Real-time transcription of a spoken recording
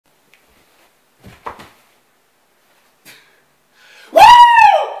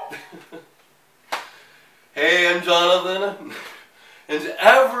am Jonathan, and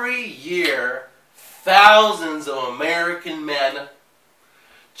every year thousands of American men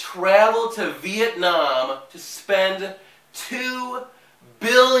travel to Vietnam to spend $2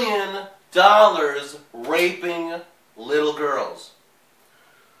 billion raping little girls.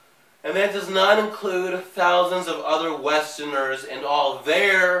 And that does not include thousands of other Westerners and all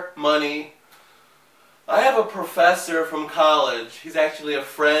their money. I have a professor from college, he's actually a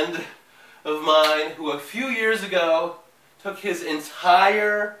friend of mine, who a few years ago took his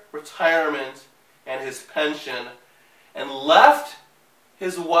entire retirement and his pension and left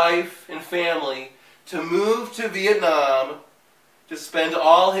his wife and family to move to Vietnam to spend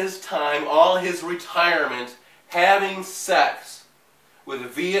all his time, all his retirement, having sex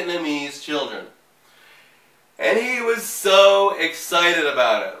with Vietnamese children. And he was so excited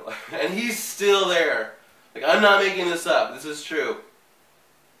about it. And he's still there. Like, I'm not making this up. This is true.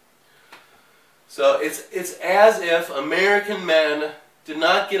 So it's as if American men did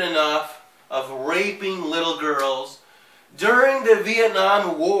not get enough of raping little girls during the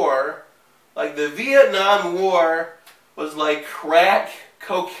Vietnam War. Like, the Vietnam War was like crack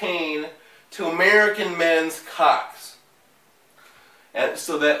cocaine to American men's cocks. And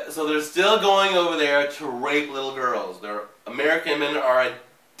so they're still going over there to rape little girls. American men are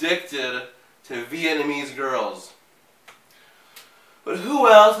addicted to Vietnamese girls. But who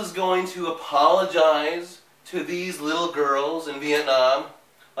else is going to apologize to these little girls in Vietnam?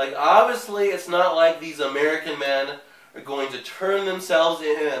 Like, obviously it's not like these American men are going to turn themselves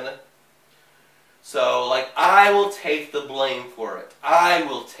in. So, like, I will take the blame for it. I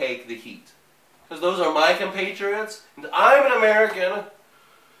will take the heat. Because those are my compatriots, and I'm an American.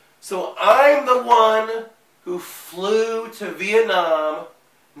 So I'm the one who flew to Vietnam,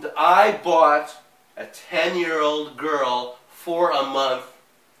 and I bought a 10-year-old girl for a month.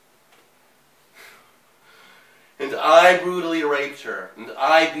 And I brutally raped her, and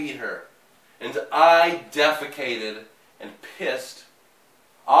I beat her, and I defecated and pissed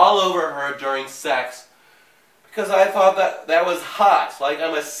all over her during sex because I thought that was hot, like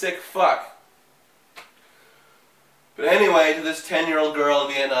I'm a sick fuck. But anyway, to this 10-year-old girl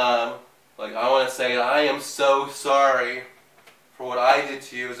in Vietnam, like, I want to say I am so sorry for what I did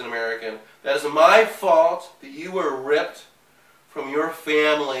to you as an American. That is my fault that you were ripped from your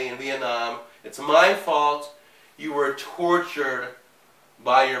family in Vietnam. It's my fault you were tortured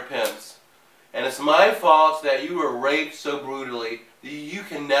by your pimps. And it's my fault that you were raped so brutally that you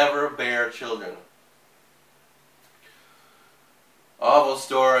can never bear children. Awful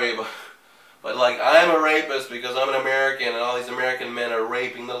story, but like, I'm a rapist because I'm an American and all these American men are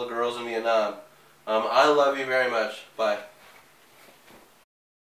raping little girls in Vietnam. I love you very much. Bye.